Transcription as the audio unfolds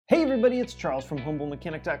Hey everybody, it's Charles from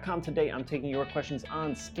HumbleMechanic.com. Today I'm taking your questions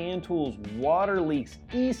on scan tools, water leaks,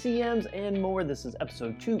 ECMs, and more. This is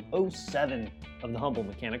episode 207 of the Humble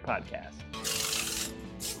Mechanic Podcast.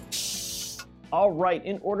 All right,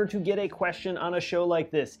 in order to get a question on a show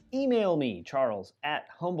like this, email me, Charles, at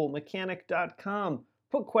HumbleMechanic.com.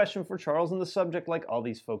 Put question for Charles in the subject like all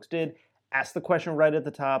these folks did. Ask the question right at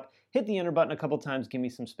the top, hit the enter button a couple times, give me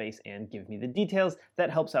some space, and give me the details. That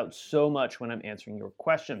helps out so much when I'm answering your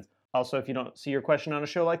questions. Also, if you don't see your question on a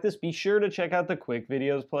show like this, be sure to check out the quick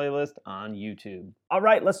videos playlist on YouTube. All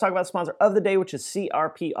right, let's talk about the sponsor of the day, which is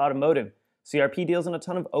CRP Automotive. CRP deals in a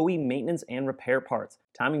ton of OE maintenance and repair parts,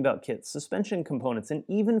 timing belt kits, suspension components, and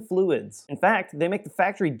even fluids. In fact, they make the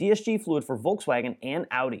factory DSG fluid for Volkswagen and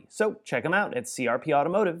Audi. So check them out at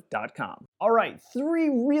crpautomotive.com. All right,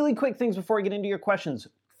 3 really quick things before I get into your questions.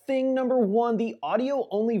 Thing number 1, the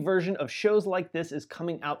audio-only version of shows like this is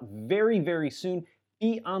coming out very, very soon.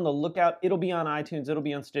 Be on the lookout. It'll be on iTunes, it'll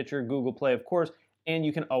be on Stitcher, Google Play, of course, and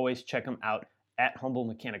you can always check them out at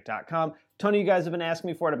HumbleMechanic.com. A ton of you guys have been asking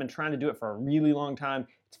me for it. I've been trying to do it for a really long time.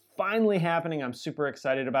 It's finally happening. I'm super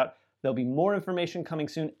excited about. There'll be more information coming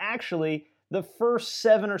soon. Actually, the first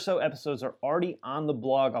 7 or so episodes are already on the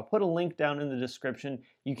blog. I'll put a link down in the description.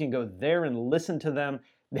 You can go there and listen to them.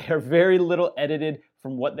 They're very little edited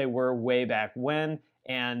from what they were way back when.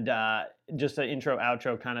 And just an intro,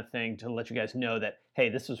 outro kind of thing to let you guys know that, hey,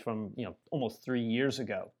 this was from almost 3 years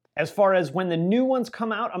ago. As far as when the new ones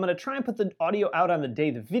come out, I'm going to try and put the audio out on the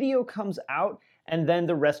day the video comes out, and then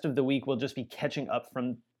the rest of the week we'll just be catching up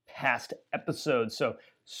from past episodes. So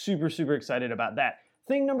super, super excited about that.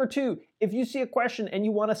 Thing number 2, if you see a question and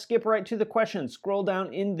you want to skip right to the question, scroll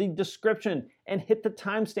down in the description and hit the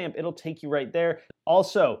timestamp. It'll take you right there.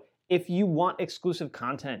 Also, if you want exclusive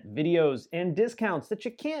content, videos, and discounts that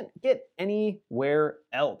you can't get anywhere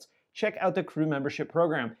else, check out the crew membership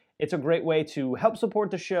program. It's a great way to help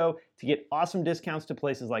support the show, to get awesome discounts to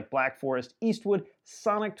places like Black Forest, Eastwood,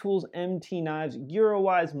 Sonic Tools, MT Knives,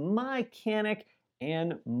 Eurowise, Mechanic,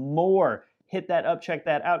 and more. Hit that up, check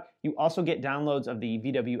that out. You also get downloads of the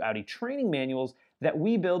VW Audi training manuals that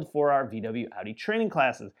we build for our VW Audi training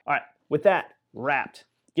classes. All right, with that wrapped,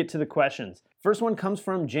 get to the questions. First one comes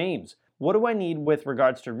from James. What do I need with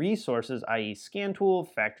regards to resources, i.e. scan tool,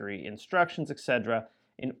 factory instructions, etc.,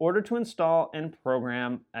 in order to install and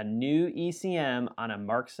program a new ECM on a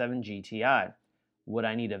Mark 7 GTI? Would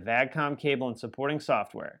I need a VAGCOM cable and supporting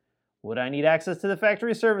software? Would I need access to the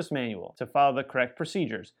factory service manual to follow the correct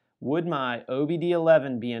procedures? Would my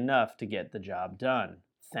OBD11 be enough to get the job done?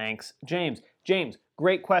 Thanks, James. James,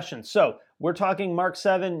 great question. So we're talking Mark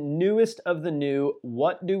 7, newest of the new.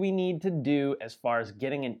 What do we need to do as far as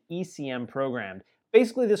getting an ECM programmed?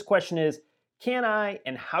 Basically, this question is, can I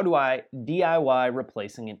and how do I DIY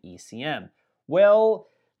replacing an ECM? Well,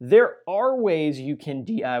 there are ways you can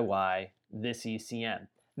DIY this ECM.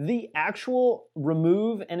 The actual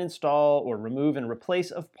remove and install or remove and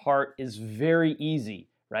replace of part is very easy,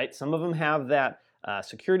 right? Some of them have that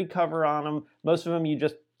security cover on them. Most of them you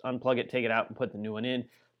just unplug it, take it out, and put the new one in.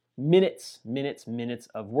 Minutes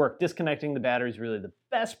of work. Disconnecting the battery is really the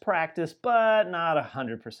best practice, but not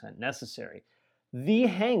 100% necessary. The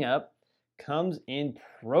hang-up comes in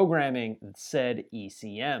programming said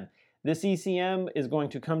ECM. This ECM is going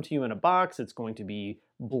to come to you in a box. It's going to be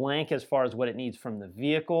blank as far as what it needs from the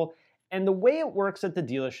vehicle. And the way it works at the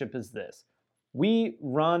dealership is this. We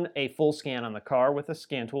run a full scan on the car with a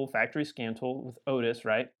scan tool, factory scan tool with Otis,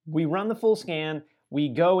 right? We run the full scan. We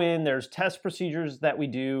go in, there's test procedures that we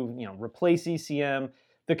do, replace ECM.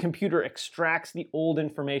 The computer extracts the old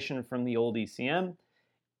information from the old ECM.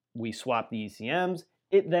 We swap the ECMs.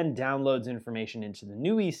 It then downloads information into the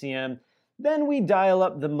new ECM. Then we dial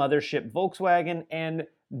up the mothership Volkswagen and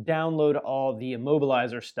download all the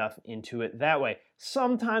immobilizer stuff into it that way.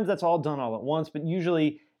 Sometimes that's all done all at once, but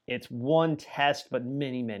usually it's one test, but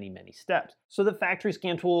many steps. So the factory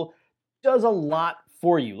scan tool does a lot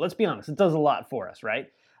for you. Let's be honest, it does a lot for us, right?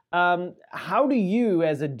 How do you,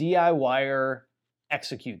 as a DIYer,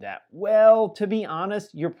 execute that? Well, to be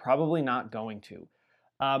honest, you're probably not going to.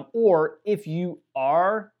 Or if you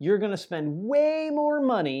are, you're going to spend way more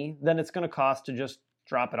money than it's going to cost to just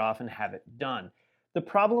drop it off and have it done. The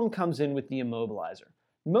problem comes in with the immobilizer.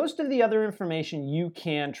 Most of the other information you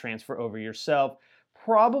can transfer over yourself,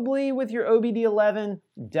 probably with your OBD11,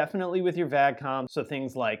 definitely with your VAGCOM. So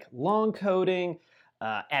things like long coding,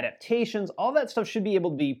 adaptations, all that stuff should be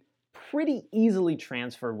able to be pretty easily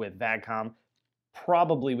transferred with VAGCOM,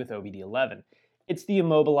 probably with OBD11. It's the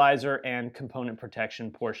immobilizer and component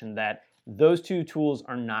protection portion that those two tools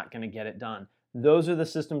are not going to get it done. Those are the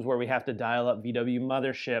systems where we have to dial up VW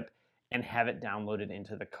mothership and have it downloaded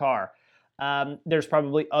into the car. There's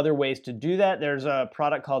probably other ways to do that. There's a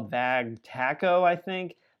product called VAG Taco, I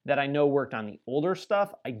think, that I know worked on the older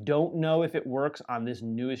stuff. I don't know if it works on this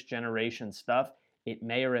newest generation stuff. It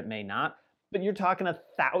may or it may not, but you're talking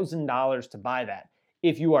 $1,000 to buy that.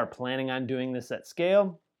 If you are planning on doing this at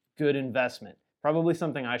scale, good investment. Probably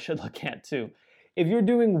something I should look at too. If you're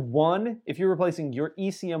doing if you're replacing your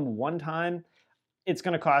ECM one time, it's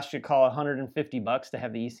going to cost you, call $150 to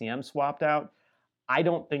have the ECM swapped out. I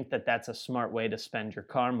don't think that that's a smart way to spend your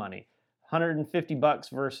car money. $150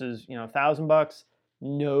 versus, $1,000,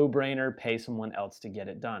 no brainer, pay someone else to get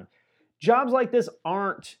it done. Jobs like this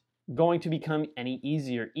aren't going to become any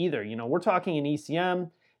easier either. We're talking an ECM,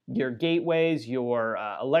 your gateways, your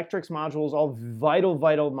electrics modules, all vital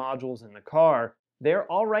modules in the car. They're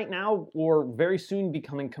all right now or very soon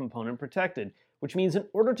becoming component protected, which means in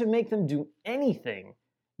order to make them do anything,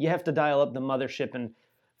 you have to dial up the mothership and,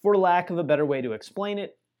 for lack of a better way to explain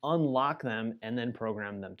it, unlock them and then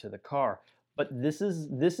program them to the car. But this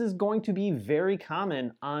is going to be very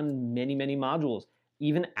common on many modules.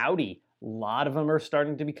 Even Audi, a lot of them are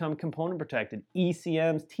starting to become component protected.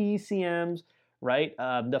 ECMs, TCMs, right?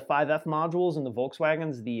 The 5F modules and the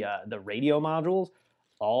Volkswagens, the radio modules,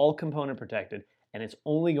 all component protected, and it's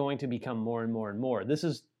only going to become more and more. This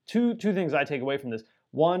is two things I take away from this.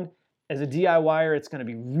 One, as a DIYer, it's going to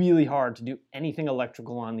be really hard to do anything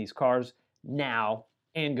electrical on these cars now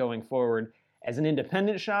and going forward. As an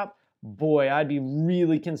independent shop, boy, I'd be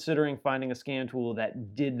really considering finding a scan tool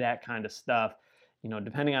that did that kind of stuff.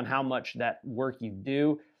 Depending on how much that work you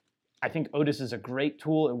do. I think Otis is a great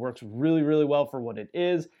tool. It works really well for what it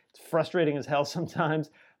is. It's frustrating as hell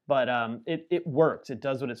sometimes, but it works. It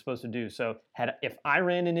does what it's supposed to do. So if I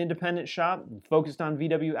ran an independent shop focused on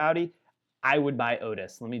VW Audi, I would buy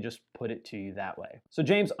Otis. Let me just put it to you that way. So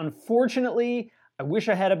James, unfortunately, I wish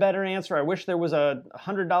I had a better answer. I wish there was a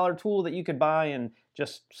 $100 tool that you could buy and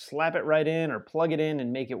just slap it right in or plug it in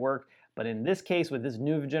and make it work. But in this case, with this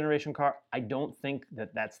new generation car, I don't think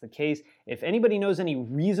that that's the case. If anybody knows any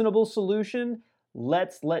reasonable solution,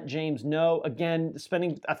 let's let James know. Again,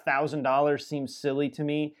 spending $1,000 seems silly to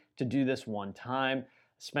me to do this one time.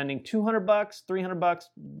 Spending $200, $300,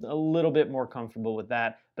 a little bit more comfortable with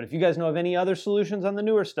that. But if you guys know of any other solutions on the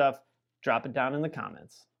newer stuff, drop it down in the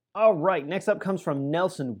comments. All right, next up comes from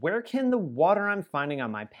Nelson. Where can the water I'm finding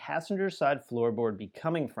on my passenger side floorboard be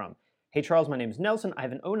coming from? Hey Charles, my name is Nelson. I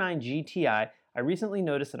have an 09 GTI. I recently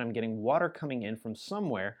noticed that I'm getting water coming in from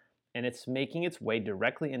somewhere and it's making its way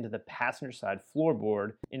directly into the passenger side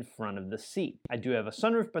floorboard in front of the seat. I do have a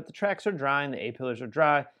sunroof, but the tracks are dry and the A-pillars are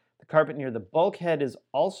dry. The carpet near the bulkhead is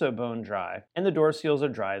also bone dry, and the door seals are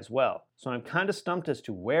dry as well. So I'm kind of stumped as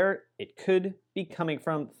to where it could be coming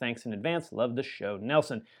from. Thanks in advance. Love the show,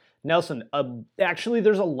 Nelson. Nelson, actually,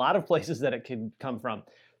 there's a lot of places that it could come from.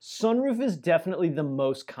 Sunroof is definitely the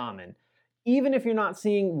most common. Even if you're not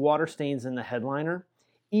seeing water stains in the headliner,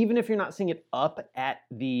 even if you're not seeing it up at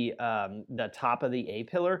the top of the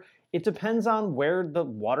A-pillar, it depends on where the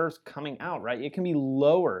water's coming out, right? It can be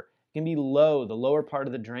lower. It can be low. The lower part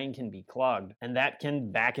of the drain can be clogged, and that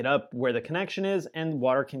can back it up where the connection is, and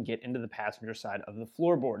water can get into the passenger side of the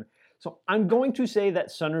floorboard. So I'm going to say that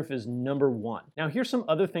sunroof is number one. Now here's some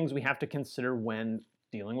other things we have to consider when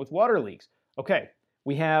dealing with water leaks. Okay,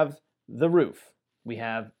 we have the roof, we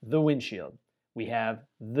have the windshield, we have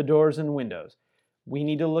the doors and windows. We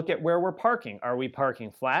need to look at where we're parking. Are we parking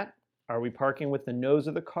flat? Are we parking with the nose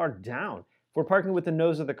of the car down? If we're parking with the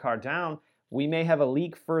nose of the car down, we may have a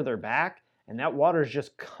leak further back, and that water is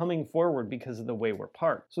just coming forward because of the way we're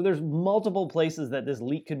parked. So there's multiple places that this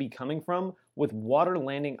leak could be coming from with water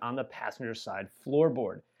landing on the passenger side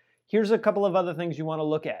floorboard. Here's a couple of other things you want to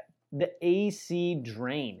look at. The AC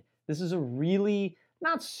drain. This is a really,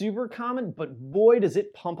 not super common, but boy does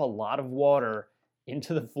it pump a lot of water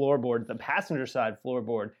into the floorboard, the passenger side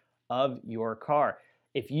floorboard of your car.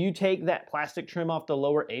 If you take that plastic trim off the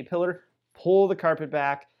lower A-pillar, pull the carpet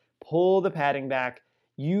back, pull the padding back,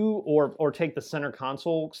 or take the center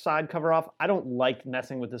console side cover off. I don't like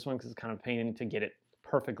messing with this one because it's kind of a pain to get it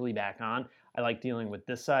perfectly back on. I like dealing with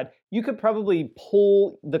this side. You could probably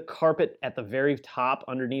pull the carpet at the very top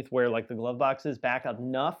underneath where like the glove box is back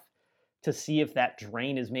enough to see if that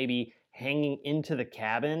drain is maybe hanging into the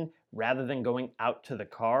cabin rather than going out to the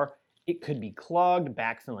car. It could be clogged,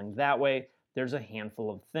 backfilling that way. There's a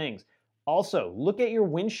handful of things. Also, look at your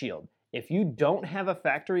windshield. If you don't have a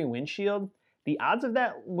factory windshield, the odds of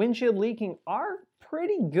that windshield leaking are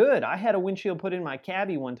pretty good. I had a windshield put in my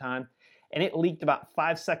cabbie one time, and it leaked about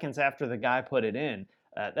 5 seconds after the guy put it in.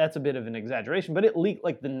 That's a bit of an exaggeration, but it leaked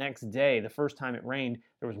like the next day. The first time it rained,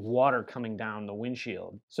 there was water coming down the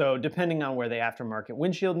windshield. So depending on where the aftermarket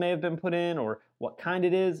windshield may have been put in or what kind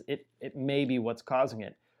it is, it may be what's causing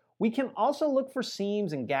it. We can also look for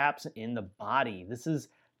seams and gaps in the body. This is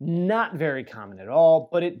not very common at all,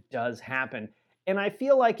 but it does happen. And I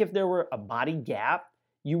feel like if there were a body gap,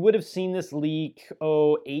 you would have seen this leak,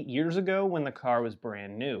 8 years ago when the car was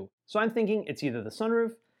brand new. So I'm thinking it's either the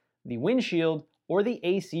sunroof, the windshield, or the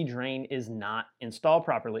AC drain is not installed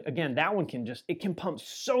properly. Again, that one it can pump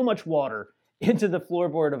so much water into the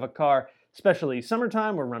floorboard of a car, especially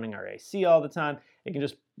summertime. We're running our AC all the time. It can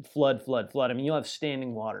just flood. I mean, you'll have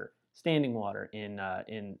standing water in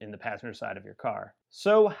the passenger side of your car.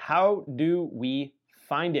 So how do we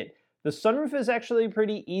find it? The sunroof is actually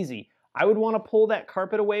pretty easy. I would want to pull that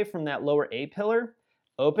carpet away from that lower A-pillar,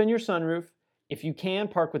 open your sunroof. If you can,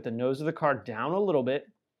 park with the nose of the car down a little bit.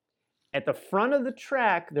 At the front of the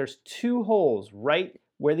track, there's 2 holes right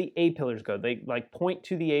where the A-pillars go. They like point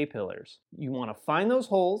to the A-pillars. You want to find those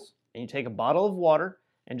holes, and you take a bottle of water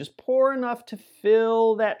and just pour enough to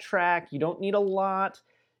fill that track. You don't need a lot.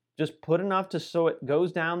 Just put enough so it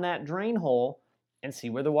goes down that drain hole and see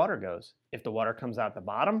where the water goes. If the water comes out the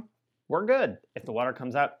bottom, we're good. If the water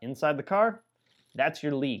comes out inside the car, that's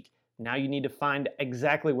your leak. Now you need to find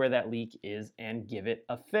exactly where that leak is and give it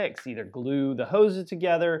a fix. Either glue the hoses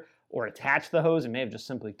together or attach the hose. It may have just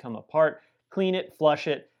simply come apart. Clean it, flush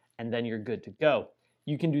it, and then you're good to go.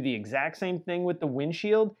 You can do the exact same thing with the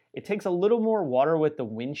windshield. It takes a little more water with the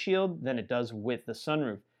windshield than it does with the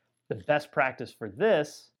sunroof. The best practice for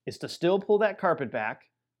this is to still pull that carpet back,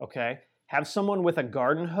 okay? Have someone with a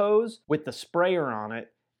garden hose with the sprayer on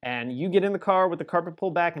it, and you get in the car with the carpet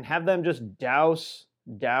pulled back and have them just douse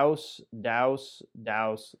the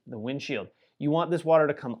windshield. You want this water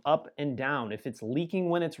to come up and down. If it's leaking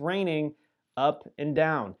when it's raining, up and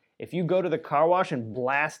down. If you go to the car wash and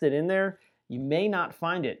blast it in there, you may not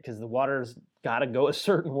find it because the water's got to go a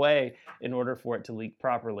certain way in order for it to leak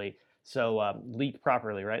properly. So leak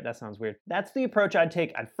properly, right? That sounds weird. That's the approach I'd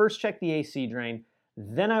take. I'd first check the AC drain,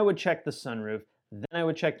 then I would check the sunroof, then I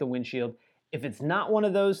would check the windshield. If it's not one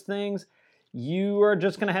of those things, you are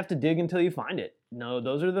just gonna have to dig until you find it. No,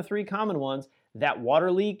 those are the 3 common ones. That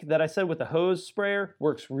water leak that I said with the hose sprayer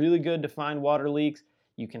works really good to find water leaks.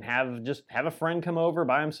 You can have a friend come over,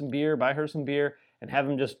 buy him some beer, buy her some beer, and have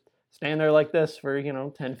them just stand there like this for,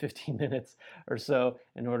 10, 15 minutes or so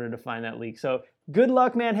in order to find that leak. So good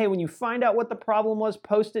luck, man. Hey, when you find out what the problem was,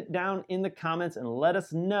 post it down in the comments and let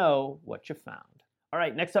us know what you found. All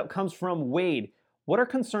right, next up comes from Wade. What are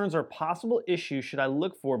concerns or possible issues should I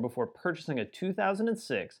look for before purchasing a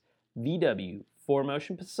 2006 VW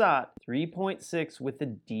 4Motion Passat 3.6 with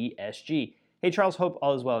the DSG? Hey Charles, hope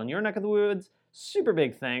all is well in your neck of the woods. Super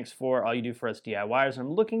big thanks for all you do for us DIYers.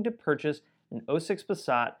 I'm looking to purchase an '06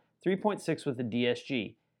 Passat 3.6 with the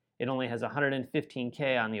DSG. It only has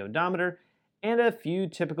 115K on the odometer and a few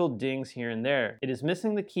typical dings here and there. It is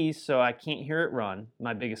missing the keys, so I can't hear it run.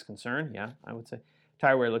 My biggest concern, yeah, I would say.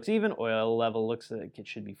 Tire wear looks even, oil level looks like it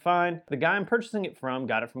should be fine. The guy I'm purchasing it from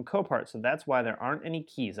got it from Copart, so that's why there aren't any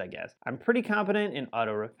keys, I guess. I'm pretty competent in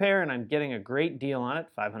auto repair and I'm getting a great deal on it,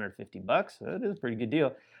 $550. So it is a pretty good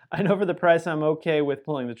deal. I know for the price I'm okay with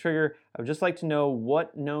pulling the trigger. I would just like to know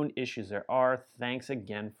what known issues there are. Thanks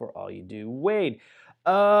again for all you do, Wade.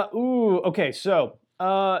 Okay, so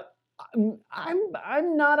I'm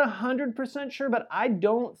not 100% sure, but I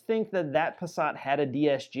don't think that Passat had a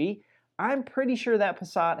DSG. I'm pretty sure that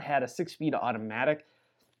Passat had a 6-speed automatic.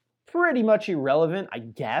 Pretty much irrelevant, I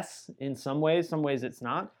guess, in some ways. Some ways it's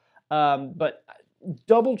not. But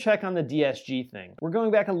double check on the DSG thing. We're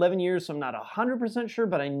going back 11 years, so I'm not 100% sure,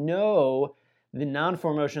 but I know the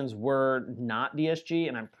non-4Motions were not DSG,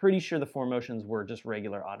 and I'm pretty sure the 4Motions were just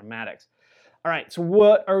regular automatics. All right, so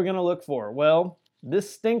what are we going to look for? Well, this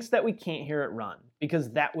stinks that we can't hear it run,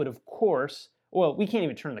 because that would, of course, well, we can't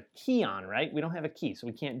even turn the key on, right? We don't have a key, so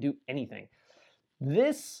we can't do anything.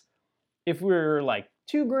 This, if we were like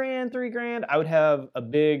 $2,000, $3,000, I would have a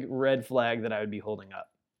big red flag that I would be holding up.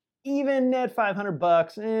 Even at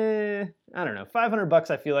 $500, I don't know.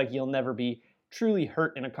 $500, I feel like you'll never be truly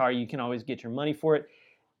hurt in a car. You can always get your money for it,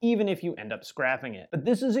 even if you end up scrapping it. But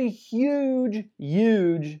this is a huge,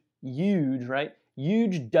 right?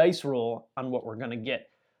 Huge dice roll on what we're gonna get.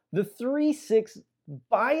 The 3.6,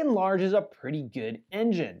 by and large, is a pretty good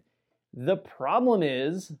engine. The problem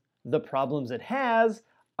is, the problems it has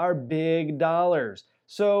are big dollars.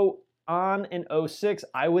 So on an '06,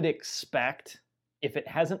 I would expect, if it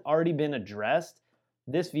hasn't already been addressed,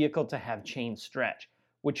 this vehicle to have chain stretch,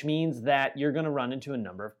 which means that you're gonna run into a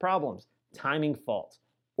number of problems. Timing faults,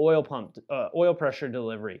 oil pressure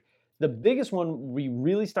delivery. The biggest one we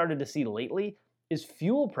really started to see lately is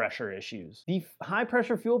fuel pressure issues. The high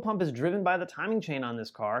pressure fuel pump is driven by the timing chain on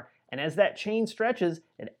this car, and as that chain stretches,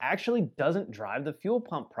 it actually doesn't drive the fuel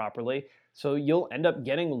pump properly, so you'll end up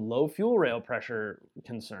getting low fuel rail pressure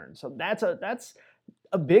concerns. So that's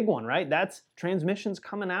a big one, right? That's transmissions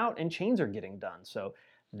coming out and chains are getting done. So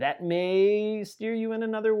that may steer you in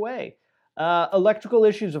another way. Electrical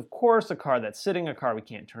issues, of course, a car that's sitting, a car we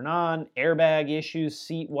can't turn on, airbag issues,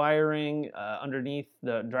 seat wiring underneath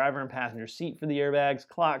the driver and passenger seat for the airbags,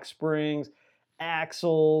 clock springs,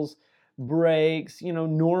 axles, brakes,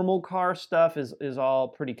 normal car stuff is all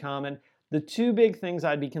pretty common. The two big things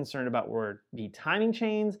I'd be concerned about would be timing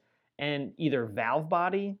chains and either valve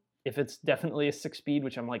body, if it's definitely a 6-speed,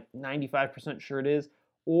 which I'm like 95% sure it is,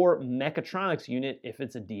 or mechatronics unit if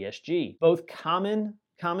it's a DSG. Both common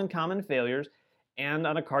failures, and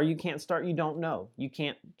on a car you can't start, you don't know. You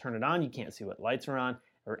can't turn it on, you can't see what lights are on,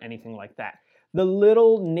 or anything like that. The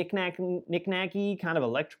little knick-knacky kind of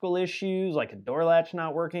electrical issues, like a door latch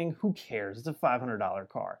not working, who cares? It's a $500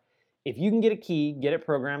 car. If you can get a key, get it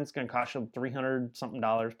programmed, it's gonna cost you $300 something,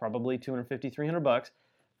 probably $250, $300.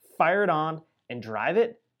 Fire it on and drive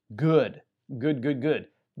it, good.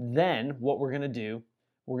 Then what we're gonna do,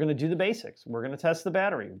 we're going to do the basics. We're going to test the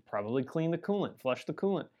battery, probably clean the coolant, flush the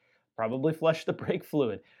coolant, probably flush the brake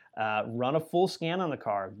fluid, run a full scan on the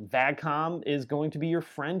car. VAGCOM is going to be your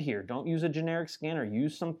friend here. Don't use a generic scanner.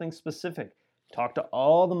 Use something specific. Talk to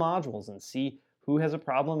all the modules and see who has a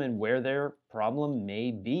problem and where their problem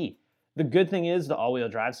may be. The good thing is the all-wheel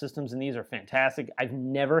drive systems in these are fantastic. I've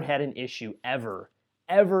never had an issue ever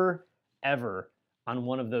on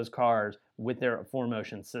one of those cars with their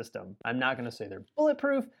 4Motion system. I'm not gonna say they're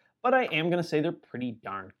bulletproof, but I am gonna say they're pretty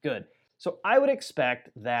darn good. So I would expect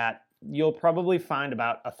that you'll probably find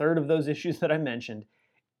about a third of those issues that I mentioned.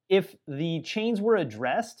 If the chains were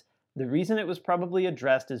addressed, the reason it was probably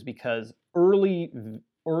addressed is because early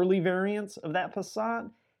variants of that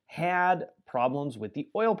Passat had problems with the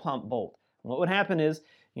oil pump bolt. And what would happen is,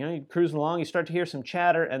 you'd cruise along, you start to hear some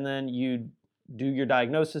chatter, and then you'd do your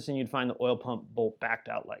diagnosis and you'd find the oil pump bolt backed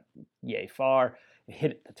out like yay far. It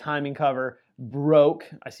hit the timing cover, broke.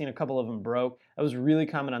 I've seen a couple of them broke. That was really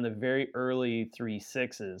common on the very early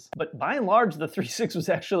 3.6s. But by and large, the 3.6 was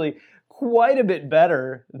actually quite a bit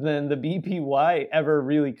better than the BPY ever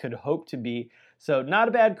really could hope to be. So not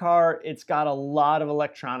a bad car. It's got a lot of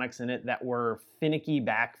electronics in it that were finicky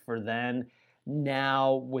back for then.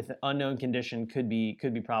 Now with unknown condition could be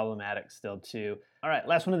problematic still too. All right,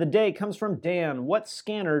 last one of the day comes from Dan. What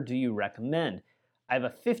scanner do you recommend? I have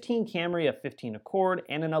a 15 Camry, a 15 Accord,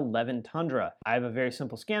 and an 11 Tundra. I have a very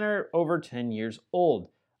simple scanner, over 10 years old.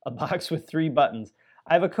 A box with 3 buttons.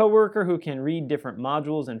 I have a coworker who can read different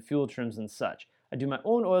modules and fuel trims and such. I do my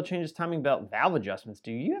own oil changes, timing belt, valve adjustments.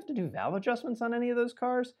 Do you have to do valve adjustments on any of those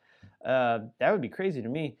cars? That would be crazy to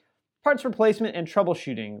me. Parts replacement and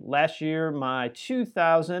troubleshooting. Last year, my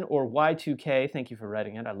 2000 or Y2K, thank you for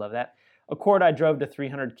writing it, I love that, Accord I drove to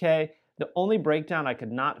 300K. The only breakdown I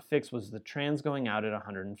could not fix was the trans going out at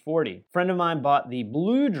 140. A friend of mine bought the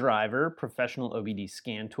Blue Driver professional OBD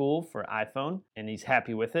scan tool for iPhone, and he's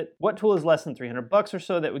happy with it. What tool is less than $300 or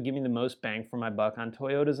so that would give me the most bang for my buck on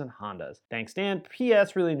Toyotas and Hondas? Thanks, Dan.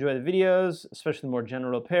 P.S. Really enjoy the videos, especially the more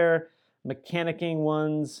general repair. Mechanicking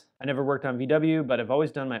ones. I never worked on VW, but I've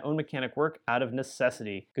always done my own mechanic work out of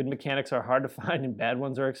necessity. Good mechanics are hard to find and bad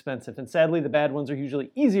ones are expensive. And sadly, the bad ones are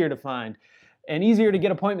usually easier to find and easier to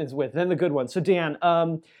get appointments with than the good ones. So Dan,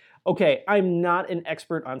 okay, I'm not an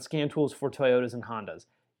expert on scan tools for Toyotas and Hondas.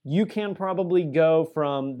 You can probably go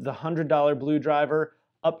from the $100 Blue Driver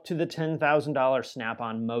up to the $10,000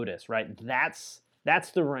 Snap-on Modus, right? That's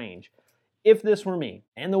the range. If this were me,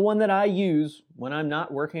 and the one that I use when I'm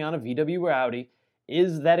not working on a VW or Audi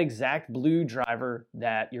is that exact Blue Driver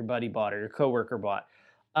that your buddy bought or your coworker bought.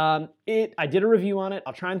 I did a review on it.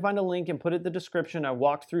 I'll try and find a link and put it in the description. I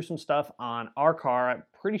walked through some stuff on our car. I'm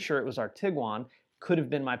pretty sure it was our Tiguan. Could have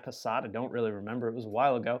been my Passat. I don't really remember. It was a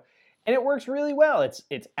while ago. And it works really well.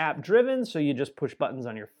 It's app driven, so you just push buttons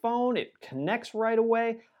on your phone. It connects right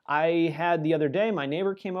away. I had the other day, my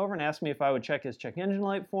neighbor came over and asked me if I would check his check engine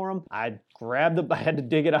light for him. I had to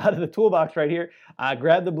dig it out of the toolbox right here. I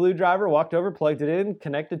grabbed the Blue Driver, walked over, plugged it in,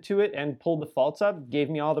 connected to it, and pulled the faults up, gave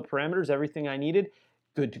me all the parameters, everything I needed.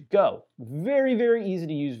 Good to go. Very, very easy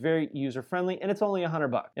to use, very user-friendly, and it's only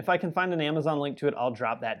 $100. If I can find an Amazon link to it, I'll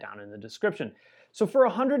drop that down in the description. So for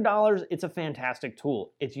 $100, it's a fantastic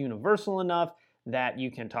tool. It's universal enough that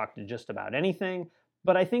you can talk to just about anything,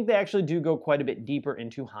 but I think they actually do go quite a bit deeper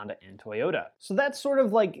into Honda and Toyota. So that's sort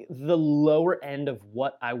of like the lower end of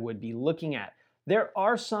what I would be looking at. There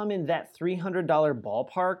are some in that $300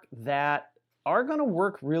 ballpark that are gonna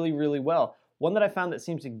work really, really well. One that I found that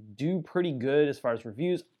seems to do pretty good as far as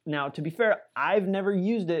reviews. Now, to be fair, I've never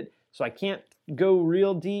used it, so I can't go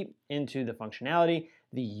real deep into the functionality,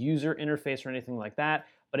 the user interface, or anything like that,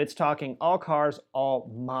 but it's talking all cars, all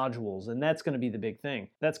modules, and that's gonna be the big thing.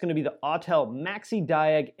 That's gonna be the Autel Maxi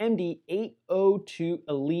Diag MD802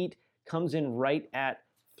 Elite, comes in right at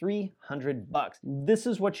 $300. This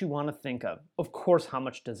is what you wanna think of. Of course, how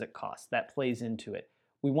much does it cost? That plays into it.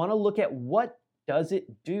 We wanna look at what does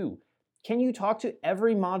it do? Can you talk to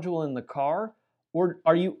every module in the car? Or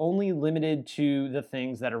are you only limited to the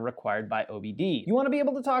things that are required by OBD? You wanna be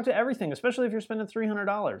able to talk to everything, especially if you're spending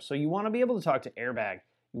 $300. So you wanna be able to talk to airbag.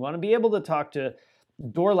 You wanna be able to talk to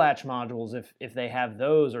door latch modules if they have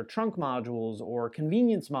those, or trunk modules, or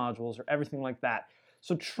convenience modules, or everything like that.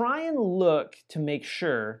 So try and look to make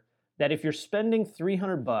sure that if you're spending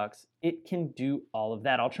 $300, it can do all of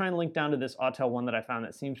that. I'll try and link down to this Autel one that I found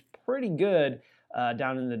that seems pretty good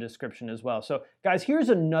down in the description as well. So guys, here's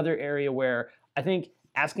another area where I think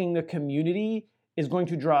asking the community is going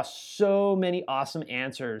to draw so many awesome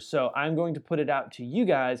answers. So I'm going to put it out to you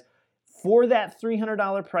guys. For that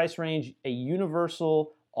 $300 price range, a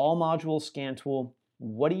universal all module scan tool,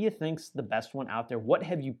 what do you think's the best one out there? What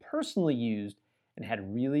have you personally used and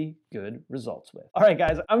had really good results with? All right,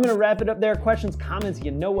 guys, I'm gonna wrap it up there. Questions, comments,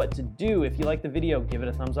 you know what to do. If you like the video, give it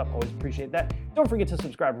a thumbs up. Always appreciate that. Don't forget to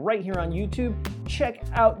subscribe right here on YouTube. Check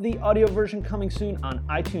out the audio version coming soon on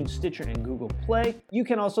iTunes, Stitcher, and Google Play. You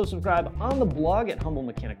can also subscribe on the blog at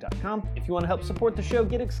humblemechanic.com. If you want to help support the show,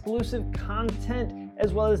 get exclusive content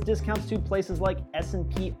as well as discounts to places like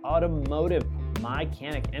S&P Automotive,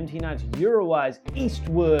 MyCanic, MT9s, Eurowise,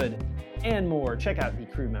 Eastwood, and more. Check out the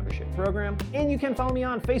crew membership program. And you can follow me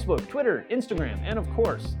on Facebook, Twitter, Instagram, and of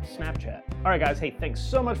course, Snapchat. All right, guys, hey, thanks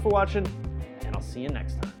so much for watching, and I'll see you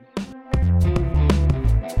next time.